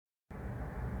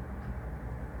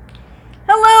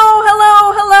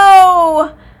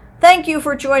thank you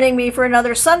for joining me for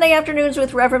another Sunday Afternoons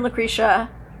with Reverend Lucretia.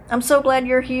 I'm so glad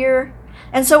you're here.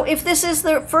 And so if this is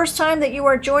the first time that you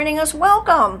are joining us,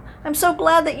 welcome. I'm so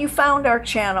glad that you found our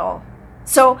channel.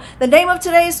 So the name of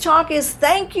today's talk is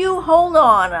Thank You, Hold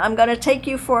On. I'm going to take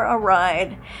you for a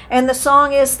ride. And the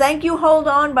song is Thank You, Hold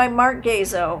On by Mark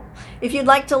Gazo. If you'd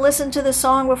like to listen to the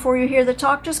song before you hear the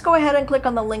talk, just go ahead and click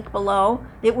on the link below.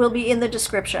 It will be in the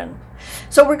description.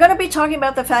 So we're going to be talking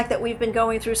about the fact that we've been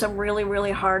going through some really, really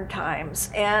hard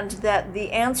times, and that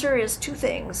the answer is two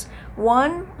things.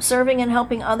 One, serving and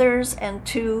helping others, and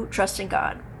two, trusting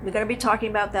God. We're going to be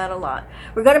talking about that a lot.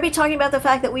 We're going to be talking about the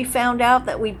fact that we found out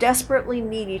that we desperately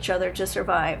need each other to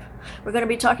survive. We're going to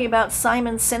be talking about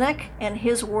Simon Sinek and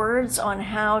his words on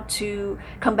how to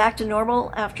come back to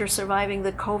normal after surviving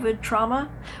the COVID trauma.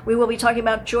 We will be talking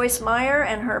about Joyce Meyer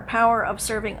and her Power of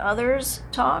Serving Others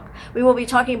talk. We will be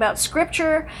talking about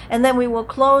scripture, and then we will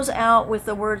close out with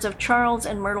the words of Charles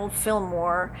and Myrtle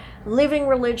Fillmore, Living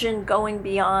Religion Going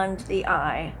Beyond the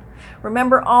Eye.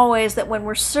 Remember always that when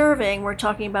we're serving, we're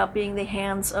talking about being the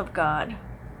hands of God.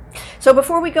 So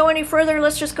before we go any further,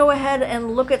 let's just go ahead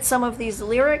and look at some of these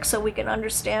lyrics so we can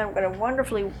understand what a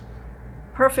wonderfully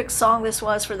perfect song this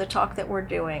was for the talk that we're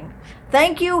doing.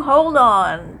 Thank You, Hold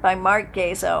On by Mark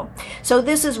Gazo. So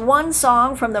this is one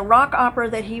song from the rock opera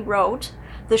that he wrote,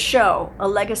 The Show, A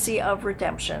Legacy of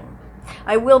Redemption.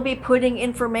 I will be putting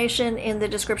information in the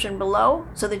description below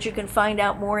so that you can find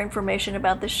out more information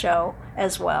about the show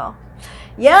as well.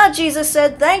 Yeah, Jesus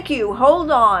said, thank you,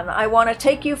 hold on. I want to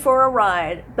take you for a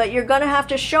ride, but you're going to have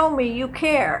to show me you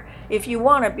care if you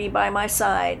want to be by my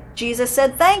side. Jesus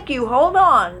said, thank you, hold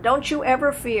on. Don't you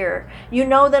ever fear. You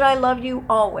know that I love you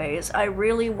always. I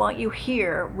really want you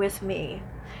here with me.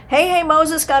 Hey,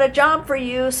 Moses, got a job for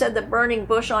you, said the burning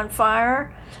bush on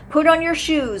fire. Put on your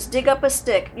shoes, dig up a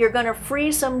stick. You're going to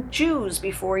free some Jews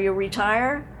before you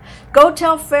retire. Go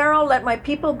tell Pharaoh, let my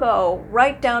people go.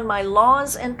 Write down my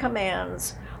laws and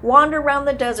commands. Wander around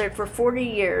the desert for 40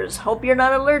 years. Hope you're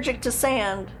not allergic to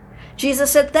sand. Jesus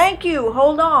said, thank you,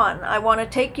 hold on. I want to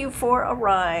take you for a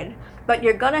ride. But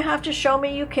you're going to have to show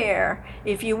me you care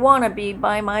if you want to be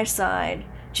by my side.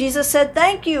 Jesus said,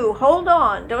 thank you, hold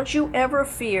on, don't you ever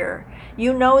fear.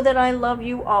 You know that I love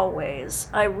you always.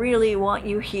 I really want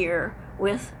you here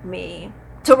with me.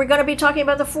 So we're going to be talking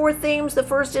about the four themes. The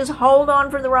first is hold on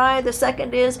for the ride. The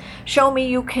second is show me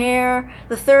you care.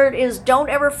 The third is don't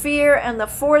ever fear. And the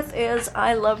fourth is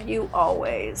I love you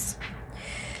always.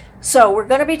 So we're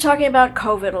going to be talking about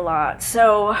COVID a lot.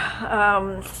 So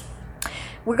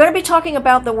we're going to be talking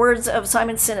about the words of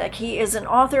Simon Sinek. He is an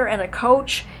author and a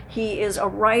coach. He is a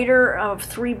writer of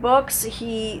 3 books.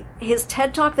 His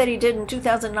TED Talk that he did in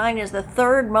 2009 is the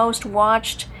third most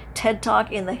watched TED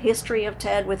Talk in the history of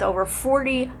TED, with over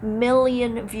 40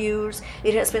 million views.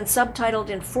 It has been subtitled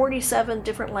in 47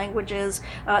 different languages.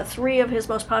 3 of his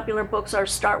most popular books are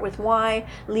Start With Why,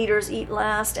 Leaders Eat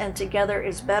Last, and Together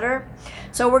Is Better.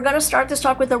 So we're going to start this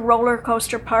talk with the roller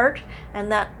coaster part,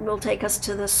 and that will take us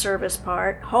to the service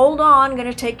part. Hold on, I'm going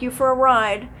to take you for a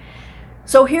ride.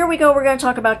 So here we go, we're going to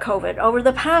talk about COVID. Over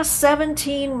the past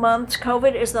 17 months,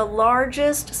 COVID is the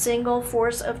largest single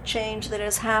force of change that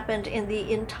has happened in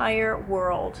the entire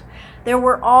world. There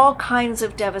were all kinds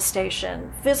of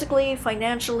devastation, physically,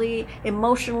 financially,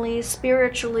 emotionally,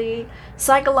 spiritually,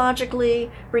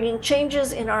 psychologically, bringing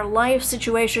changes in our life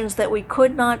situations that we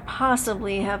could not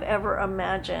possibly have ever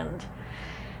imagined.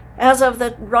 As of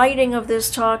the writing of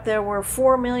this talk, there were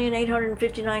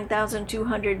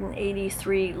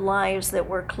 4,859,283 lives that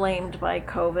were claimed by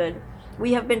COVID.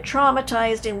 We have been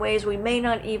traumatized in ways we may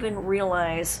not even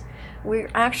realize. We're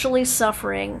actually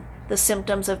suffering the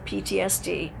symptoms of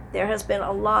PTSD. There has been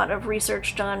a lot of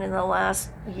research done in the last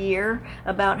year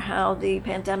about how the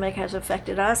pandemic has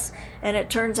affected us, and it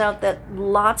turns out that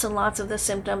lots and lots of the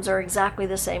symptoms are exactly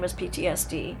the same as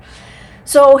PTSD.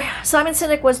 So Simon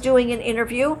Sinek was doing an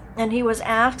interview, and he was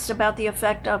asked about the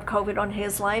effect of COVID on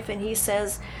his life, and he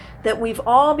says that we've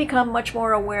all become much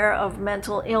more aware of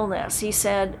mental illness. He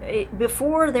said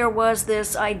before there was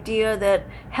this idea that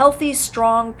healthy,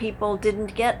 strong people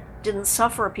didn't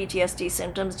suffer PTSD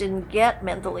symptoms, didn't get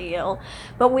mentally ill.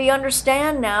 But we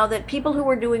understand now that people who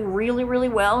were doing really, really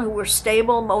well, who were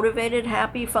stable, motivated,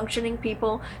 happy, functioning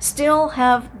people, still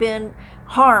have been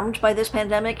harmed by this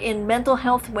pandemic in mental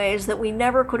health ways that we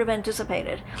never could have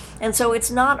anticipated. And so it's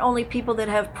not only people that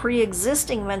have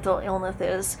pre-existing mental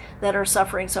illnesses that are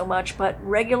suffering so much, but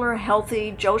regular,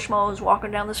 healthy Joe Schmoes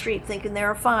walking down the street thinking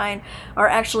they're fine are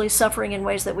actually suffering in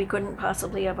ways that we couldn't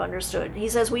possibly have understood. He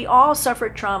says we all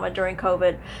suffered trauma during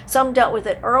COVID. Some dealt with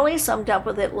it early, some dealt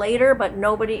with it later, but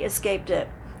nobody escaped it.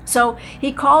 So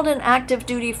he called an active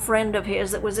duty friend of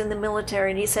his that was in the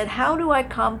military, and he said, how do I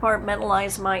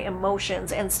compartmentalize my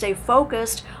emotions and stay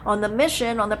focused on the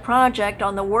mission, on the project,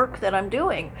 on the work that I'm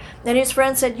doing? And his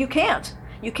friend said, you can't.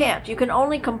 You can't. You can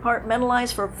only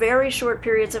compartmentalize for very short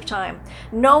periods of time.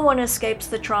 No one escapes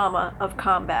the trauma of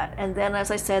combat. And then,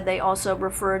 as I said, they also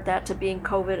referred that to being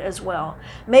COVID as well.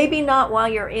 Maybe not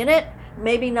while you're in it,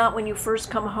 maybe not when you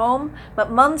first come home, but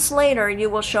months later you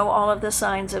will show all of the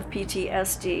signs of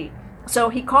PTSD. So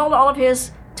he called all of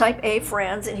his type A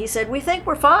friends and he said, we think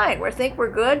we're fine, we think we're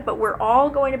good, but we're all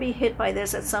going to be hit by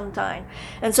this at some time.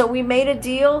 And so we made a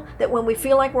deal that when we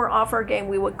feel like we're off our game,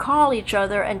 we would call each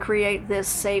other and create this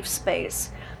safe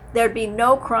space. There'd be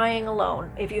no crying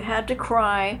alone. If you had to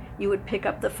cry, you would pick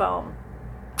up the phone.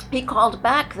 He called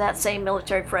back that same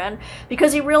military friend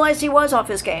because he realized he was off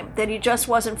his game, that he just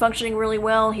wasn't functioning really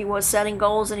well. He was setting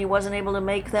goals and he wasn't able to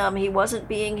make them. He wasn't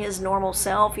being his normal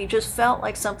self. He just felt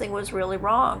like something was really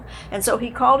wrong. And so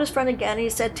he called his friend again and he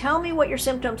said, tell me what your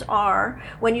symptoms are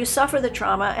when you suffer the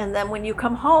trauma and then when you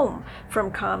come home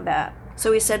from combat.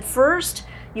 So he said, first,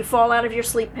 you fall out of your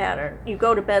sleep pattern. You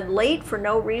go to bed late for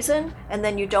no reason, and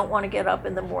then you don't want to get up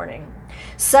in the morning.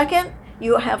 Second,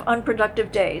 you have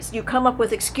unproductive days. You come up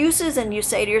with excuses and you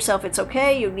say to yourself, it's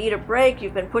okay, you need a break,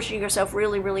 you've been pushing yourself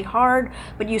really, really hard,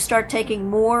 but you start taking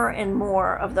more and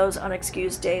more of those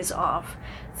unexcused days off.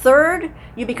 Third,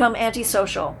 you become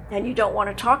antisocial and you don't want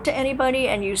to talk to anybody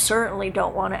and you certainly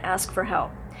don't want to ask for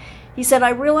help. He said, I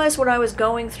realized what I was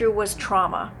going through was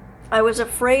trauma. I was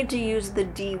afraid to use the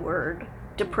D word,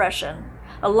 depression.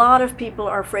 A lot of people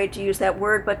are afraid to use that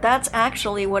word, but that's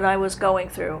actually what I was going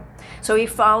through. So he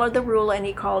followed the rule and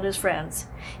he called his friends.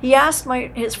 He asked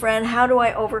his friend, how do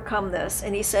I overcome this?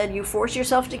 And he said, you force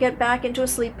yourself to get back into a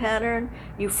sleep pattern,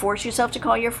 you force yourself to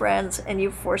call your friends, and you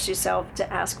force yourself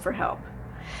to ask for help.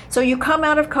 So you come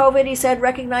out of COVID, he said,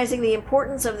 recognizing the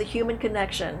importance of the human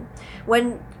connection.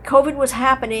 When COVID was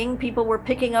happening, people were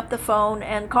picking up the phone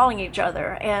and calling each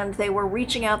other, and they were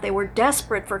reaching out. They were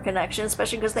desperate for connection,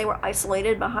 especially because they were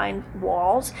isolated behind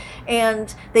walls,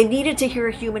 and they needed to hear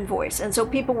a human voice. And so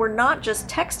people were not just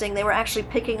texting, they were actually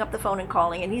picking up the phone and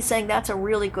calling. And he's saying that's a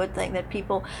really good thing, that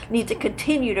people need to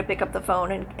continue to pick up the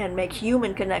phone and make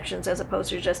human connections as opposed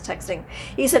to just texting.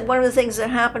 He said one of the things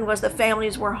that happened was the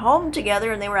families were home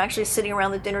together, and they were actually sitting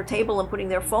around the dinner table and putting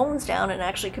their phones down and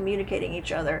actually communicating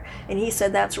each other. And he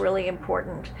said that's really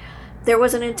important. There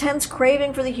was an intense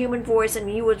craving for the human voice, and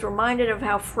he was reminded of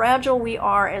how fragile we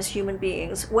are as human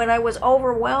beings. When I was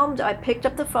overwhelmed, I picked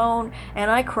up the phone and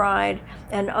I cried,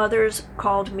 and others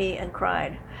called me and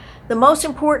cried. The most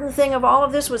important thing of all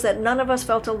of this was that none of us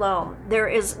felt alone.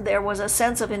 There was a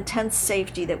sense of intense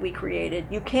safety that we created.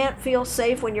 You can't feel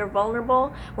safe when you're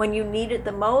vulnerable, when you need it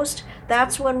the most.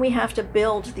 That's when we have to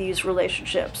build these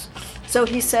relationships. So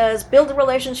he says, build the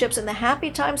relationships in the happy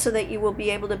times so that you will be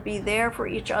able to be there for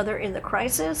each other in the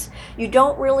crisis. You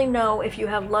don't really know if you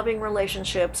have loving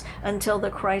relationships until the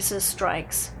crisis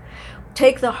strikes.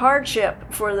 Take the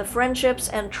hardship for the friendships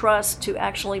and trust to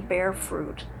actually bear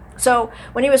fruit. So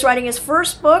when he was writing his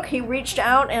first book, he reached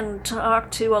out and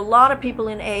talked to a lot of people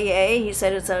in AA. He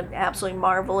said it's an absolutely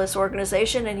marvelous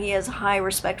organization, and he has high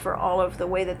respect for all of the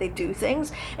way that they do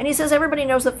things. And he says everybody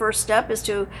knows the first step is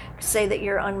to say that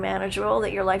you're unmanageable,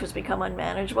 that your life has become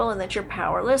unmanageable, and that you're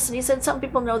powerless. And he said some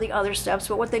people know the other steps,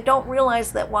 but what they don't realize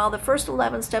is that while the first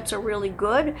 11 steps are really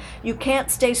good, you can't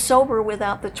stay sober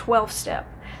without the 12th step.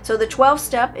 So the 12th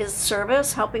step is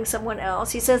service, helping someone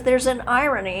else. He says there's an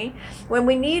irony. When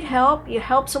we need help, you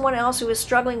help someone else who is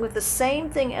struggling with the same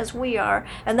thing as we are,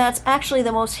 and that's actually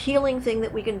the most healing thing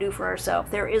that we can do for ourselves.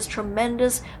 There is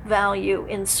tremendous value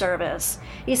in service.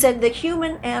 He said the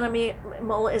human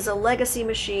animal is a legacy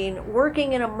machine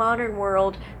working in a modern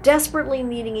world, desperately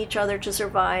needing each other to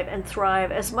survive and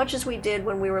thrive as much as we did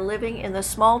when we were living in the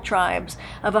small tribes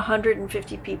of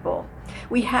 150 people.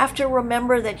 We have to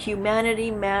remember that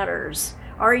humanity matters.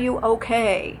 Are you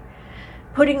okay?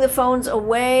 Putting the phones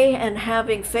away and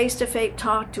having face-to-face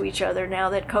talk to each other now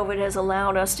that COVID has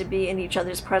allowed us to be in each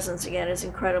other's presence again is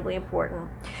incredibly important.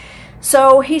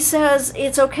 So he says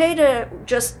it's okay to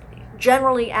just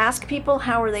generally ask people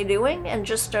how are they doing and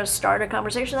just start a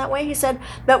conversation that way. He said,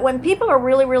 but when people are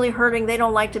really, really hurting, they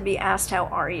don't like to be asked, how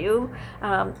are you?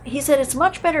 He said it's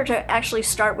much better to actually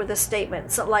start with a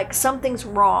statement, so like something's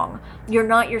wrong, you're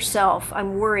not yourself,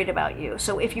 I'm worried about you.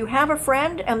 So if you have a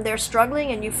friend and they're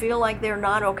struggling and you feel like they're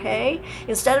not okay,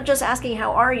 instead of just asking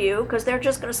how are you, because they're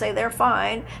just going to say they're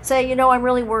fine, say, you know, I'm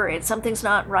really worried, something's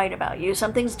not right about you,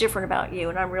 something's different about you,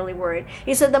 and I'm really worried.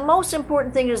 He said the most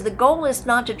important thing is the goal is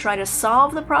not to try to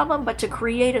solve the problem, but to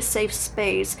create a safe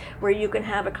space where you can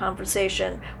have a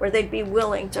conversation, where they'd be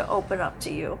willing to open up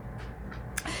to you.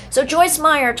 So Joyce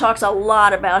Meyer talks a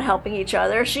lot about helping each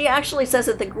other. She actually says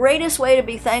that the greatest way to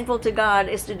be thankful to God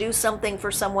is to do something for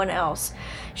someone else.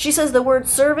 She says the word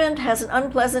servant has an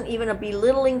unpleasant, even a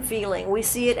belittling feeling. We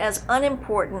see it as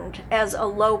unimportant, as a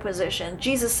low position.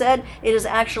 Jesus said it is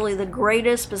actually the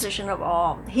greatest position of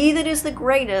all. He that is the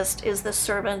greatest is the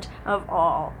servant of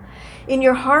all. In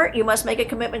your heart, you must make a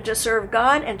commitment to serve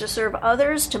God and to serve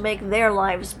others to make their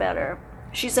lives better.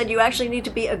 She said you actually need to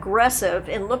be aggressive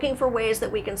in looking for ways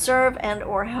that we can serve and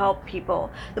or help people.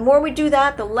 The more we do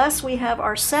that, the less we have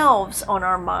ourselves on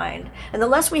our mind. And the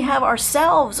less we have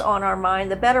ourselves on our mind,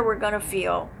 the better we're going to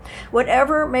feel.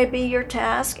 Whatever may be your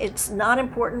task, it's not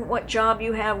important what job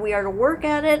you have. We are to work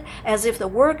at it as if the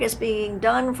work is being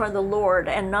done for the Lord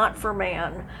and not for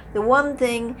man. The one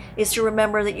thing is to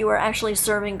remember that you are actually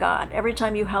serving God. Every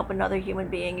time you help another human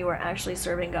being, you are actually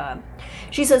serving God.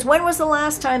 She says, when was the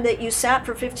last time that you sat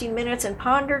for 15 minutes and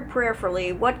pondered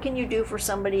prayerfully, what can you do for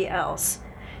somebody else?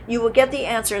 You will get the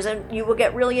answers and you will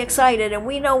get really excited. And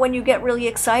we know when you get really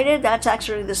excited, that's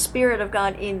actually the Spirit of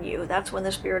God in you. That's when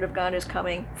the Spirit of God is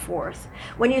coming forth.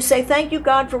 When you say, thank you,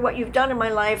 God, for what you've done in my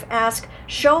life, ask,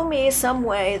 show me some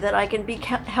way that I can be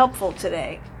helpful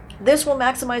today. This will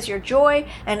maximize your joy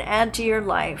and add to your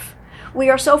life.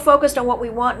 We are so focused on what we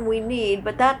want and we need,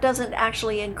 but that doesn't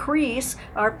actually increase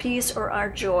our peace or our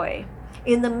joy.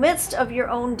 In the midst of your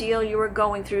own deal you are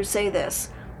going through, say this.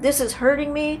 This is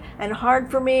hurting me and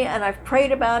hard for me, and I've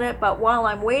prayed about it, but while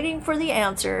I'm waiting for the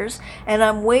answers and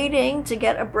I'm waiting to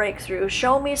get a breakthrough,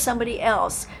 show me somebody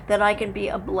else that I can be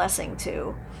a blessing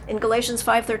to. In Galatians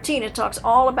 5:13, it talks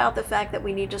all about the fact that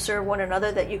we need to serve one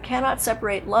another, that you cannot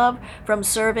separate love from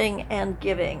serving and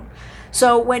giving.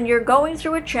 So when you're going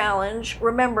through a challenge,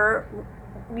 remember,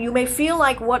 you may feel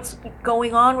like what's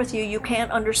going on with you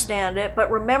can't understand it, but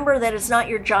remember that it's not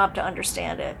your job to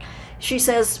understand it. She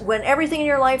says, when everything in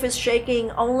your life is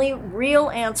shaking, only real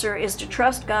answer is to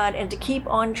trust God and to keep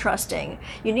on trusting.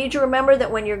 You need to remember that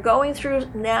when you're going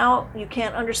through now, you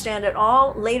can't understand it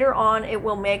all. Later on, it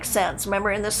will make sense.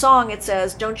 Remember in the song, it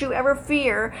says, don't you ever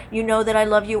fear, you know that I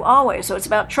love you always. So it's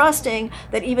about trusting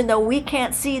that even though we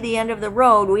can't see the end of the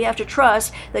road, we have to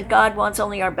trust that God wants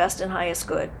only our best and highest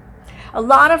good. A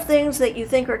lot of things that you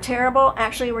think are terrible,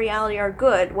 actually in reality are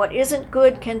good. What isn't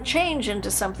good can change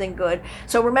into something good.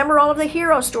 So remember all of the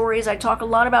hero stories. I talk a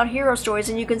lot about hero stories,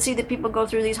 and you can see that people go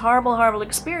through these horrible, horrible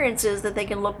experiences that they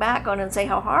can look back on and say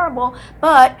how horrible,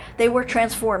 but they were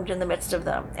transformed in the midst of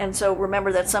them. And so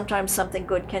remember that sometimes something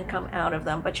good can come out of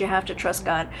them, but you have to trust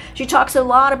God. She talks a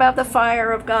lot about the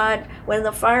fire of God. When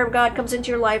the fire of God comes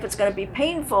into your life, it's going to be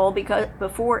painful because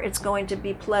before it's going to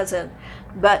be pleasant.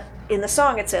 But in the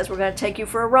song it says, we're going to take you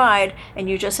for a ride, and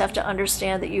you just have to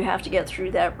understand that you have to get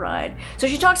through that ride. So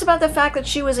she talks about the fact that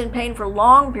she was in pain for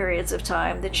long periods of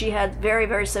time, that she had very,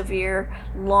 very severe,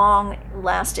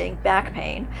 long-lasting back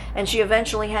pain, and she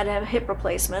eventually had to have hip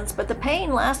replacements, but the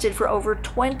pain lasted for over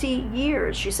 20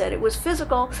 years. She said it was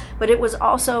physical, but it was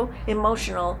also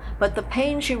emotional, but the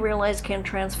pain, she realized, can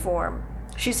transform.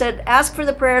 She said, ask for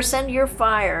the prayer, send your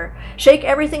fire. Shake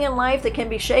everything in life that can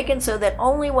be shaken so that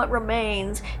only what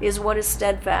remains is what is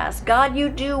steadfast. God, you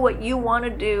do what you want to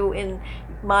do in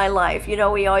my life. You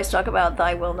know, we always talk about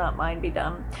thy will, not mine, be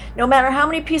done. No matter how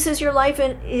many pieces your life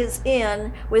is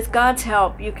in, with God's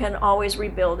help, you can always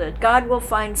rebuild it. God will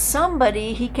find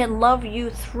somebody he can love you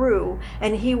through,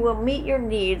 and he will meet your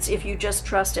needs if you just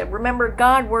trust him. Remember,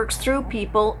 God works through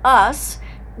people, us.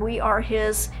 We are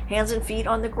his hands and feet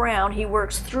on the ground. He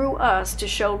works through us to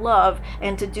show love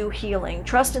and to do healing.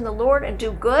 Trust in the Lord and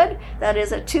do good. That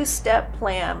is a two-step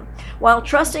plan. While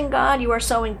trusting God, you are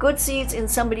sowing good seeds in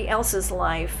somebody else's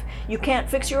life. You can't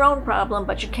fix your own problem,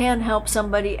 but you can help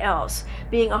somebody else,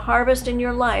 being a harvest in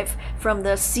your life from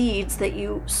the seeds that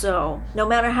you sow. No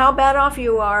matter how bad off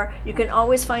you are, you can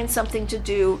always find something to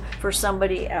do for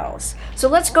somebody else. So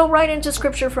let's go right into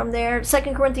scripture from there.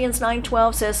 2 Corinthians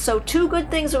 9:12 says, so two good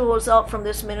things will result from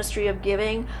this ministry of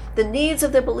giving. The needs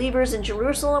of the believers in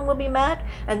Jerusalem will be met,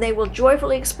 and they will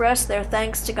joyfully express their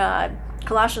thanks to God.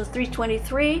 Colossians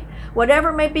 3:23,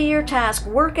 whatever may be your task,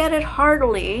 work at it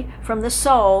heartily from the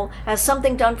soul as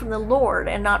something done from the Lord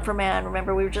and not for man.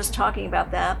 Remember, we were just talking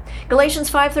about that. Galatians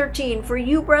 5:13, for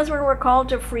you, brethren, were called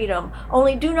to freedom.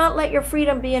 Only do not let your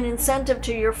freedom be an incentive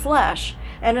to your flesh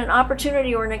and an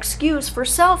opportunity or an excuse for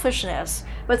selfishness,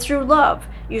 but through love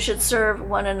you should serve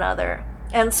one another.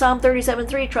 And Psalm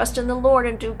 37:3, trust in the Lord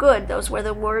and do good. Those were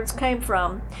the words came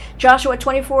from. Joshua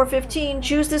 24:15,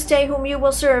 choose this day whom you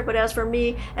will serve, but as for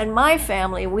me and my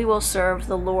family, we will serve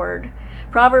the Lord.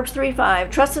 Proverbs 3:5,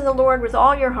 trust in the Lord with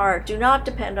all your heart. Do not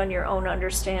depend on your own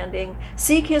understanding.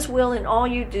 Seek his will in all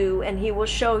you do, and he will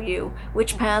show you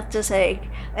which path to take.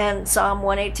 And Psalm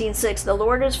 118:6, the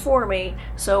Lord is for me,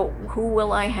 so who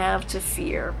will I have to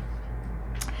fear?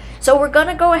 So we're going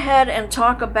to go ahead and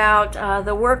talk about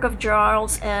the work of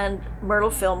Charles and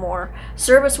Myrtle Fillmore.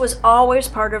 Service was always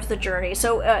part of the journey.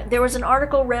 So there was an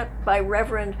article read by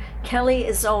Reverend Kelly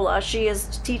Izola. She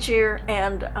is a teacher,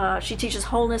 and she teaches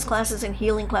wholeness classes and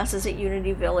healing classes at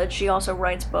Unity Village. She also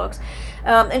writes books.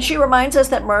 And she reminds us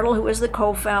that Myrtle, who is the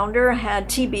co-founder, had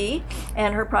TB,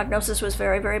 and her prognosis was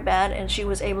very, very bad, and she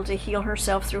was able to heal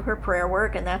herself through her prayer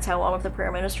work, and that's how all of the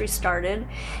prayer ministry started.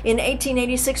 In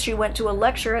 1886, she went to a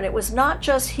lecture, and it was not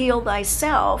just heal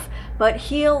thyself, but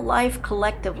heal life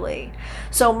collectively.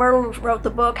 So Myrtle wrote the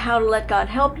book, How to Let God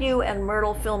Help You, and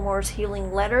Myrtle Fillmore's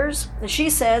Healing Letters. She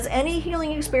says, any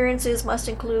healing experiences must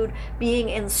include being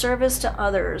in service to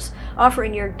others,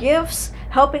 offering your gifts,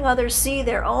 helping others see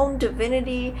their own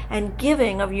divinity, and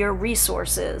giving of your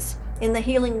resources. In the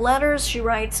Healing Letters, she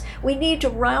writes, we need to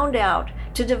round out,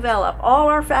 to develop all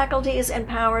our faculties and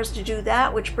powers to do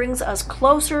that which brings us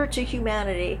closer to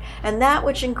humanity and that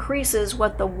which increases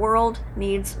what the world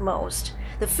needs most.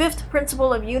 The fifth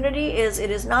principle of unity is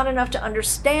it is not enough to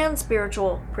understand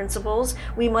spiritual principles,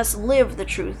 we must live the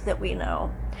truth that we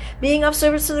know. Being of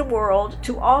service to the world,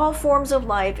 to all forms of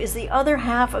life, is the other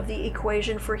half of the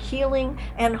equation for healing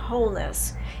and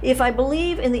wholeness. If I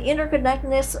believe in the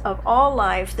interconnectedness of all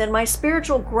life, then my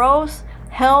spiritual growth,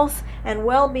 health, and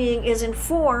well-being is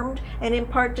informed and in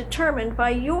part determined by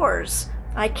yours.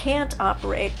 I can't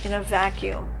operate in a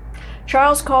vacuum.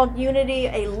 Charles called unity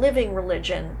a living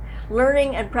religion,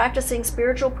 learning and practicing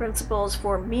spiritual principles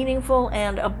for meaningful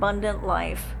and abundant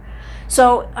life.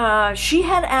 So she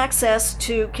had access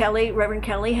to Reverend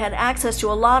Kelly had access to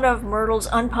a lot of Myrtle's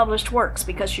unpublished works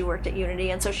because she worked at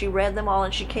Unity, and so she read them all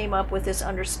and she came up with this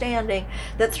understanding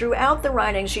that throughout the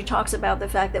writings she talks about the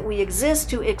fact that we exist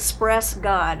to express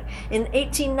God. In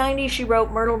 1890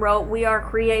 Myrtle wrote, we are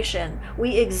creation.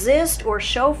 We exist or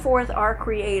show forth our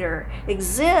Creator.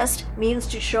 Exist means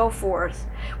to show forth.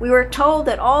 We were told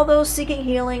that all those seeking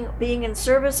healing, being in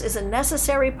service is a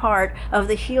necessary part of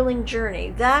the healing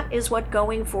journey. That is what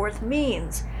going forth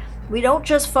means. We don't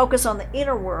just focus on the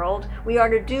inner world. We are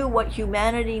to do what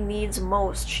humanity needs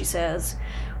most, she says.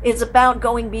 It's about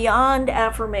going beyond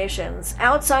affirmations,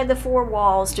 outside the four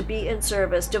walls to be in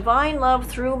service. Divine love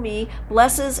through me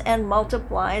blesses and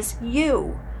multiplies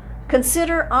you.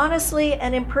 Consider honestly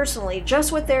and impersonally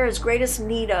just what there is greatest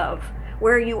need of,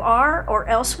 where you are or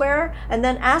elsewhere, and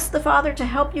then ask the Father to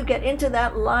help you get into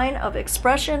that line of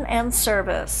expression and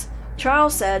service.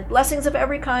 Charles said, blessings of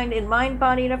every kind in mind,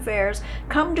 body, and affairs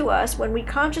come to us when we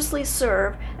consciously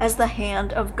serve as the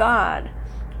hand of God.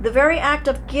 The very act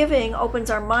of giving opens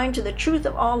our mind to the truth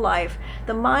of all life.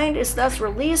 The mind is thus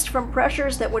released from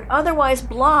pressures that would otherwise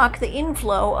block the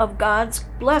inflow of God's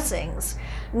blessings.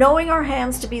 Knowing our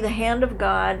hands to be the hand of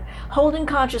God, hold in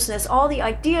consciousness all the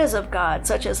ideas of God,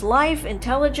 such as life,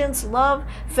 intelligence, love,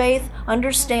 faith,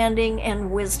 understanding,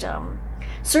 and wisdom.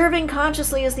 Serving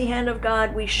consciously as the hand of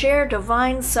God, we share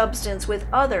divine substance with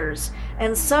others,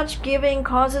 and such giving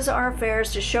causes our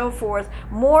affairs to show forth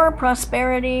more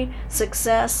prosperity,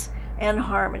 success, and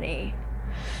harmony.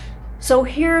 So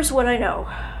here's what I know.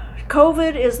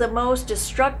 COVID is the most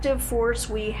destructive force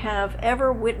we have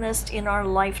ever witnessed in our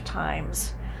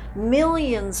lifetimes.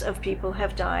 Millions of people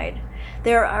have died.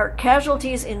 There are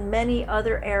casualties in many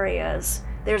other areas.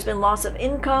 There's been loss of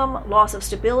income, loss of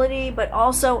stability, but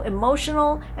also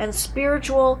emotional and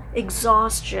spiritual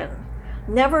exhaustion.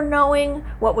 Never knowing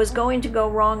what was going to go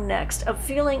wrong next, a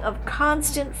feeling of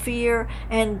constant fear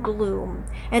and gloom,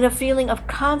 and a feeling of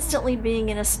constantly being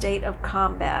in a state of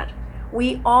combat.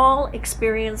 We all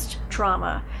experienced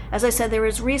trauma. As I said, there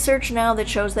is research now that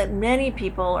shows that many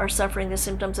people are suffering the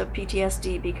symptoms of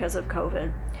PTSD because of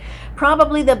COVID.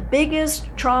 Probably the biggest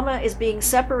trauma is being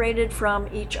separated from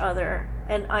each other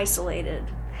and isolated.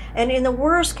 And in the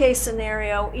worst case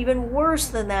scenario, even worse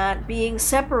than that, being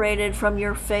separated from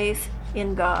your faith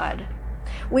in God.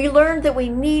 We learned that we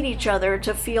need each other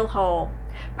to feel whole.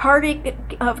 Part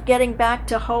of getting back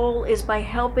to whole is by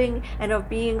helping and of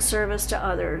being service to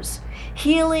others,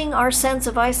 healing our sense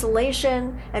of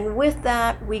isolation, and with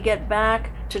that, we get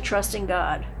back to trusting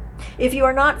God. If you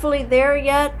are not fully there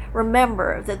yet,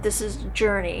 remember that this is a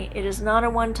journey. It is not a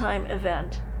one-time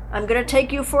event. I'm going to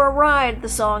take you for a ride, the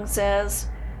song says.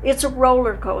 It's a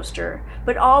roller coaster,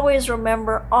 but always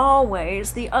remember,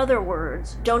 always, the other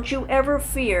words. Don't you ever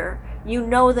fear. You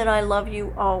know that I love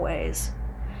you always.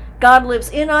 God lives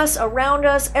in us, around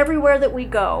us, everywhere that we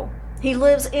go. He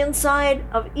lives inside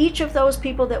of each of those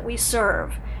people that we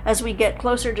serve as we get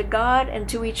closer to God and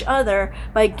to each other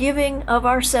by giving of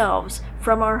ourselves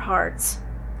from our hearts.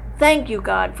 Thank you,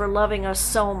 God, for loving us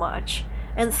so much.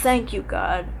 And thank you,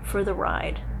 God, for the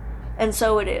ride. And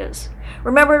so it is.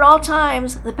 Remember, at all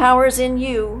times, the power is in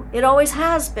you. It always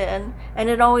has been, and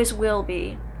it always will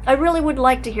be. I really would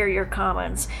like to hear your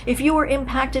comments. If you were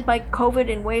impacted by COVID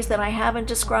in ways that I haven't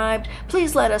described,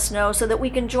 please let us know so that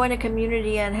we can join a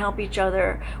community and help each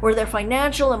other. Were there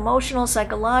financial, emotional,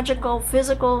 psychological,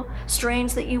 physical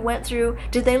strains that you went through?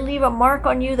 Did they leave a mark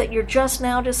on you that you're just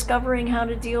now discovering how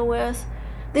to deal with?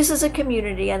 This is a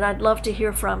community, and I'd love to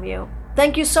hear from you.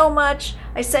 Thank you so much.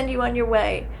 I send you on your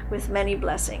way with many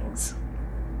blessings.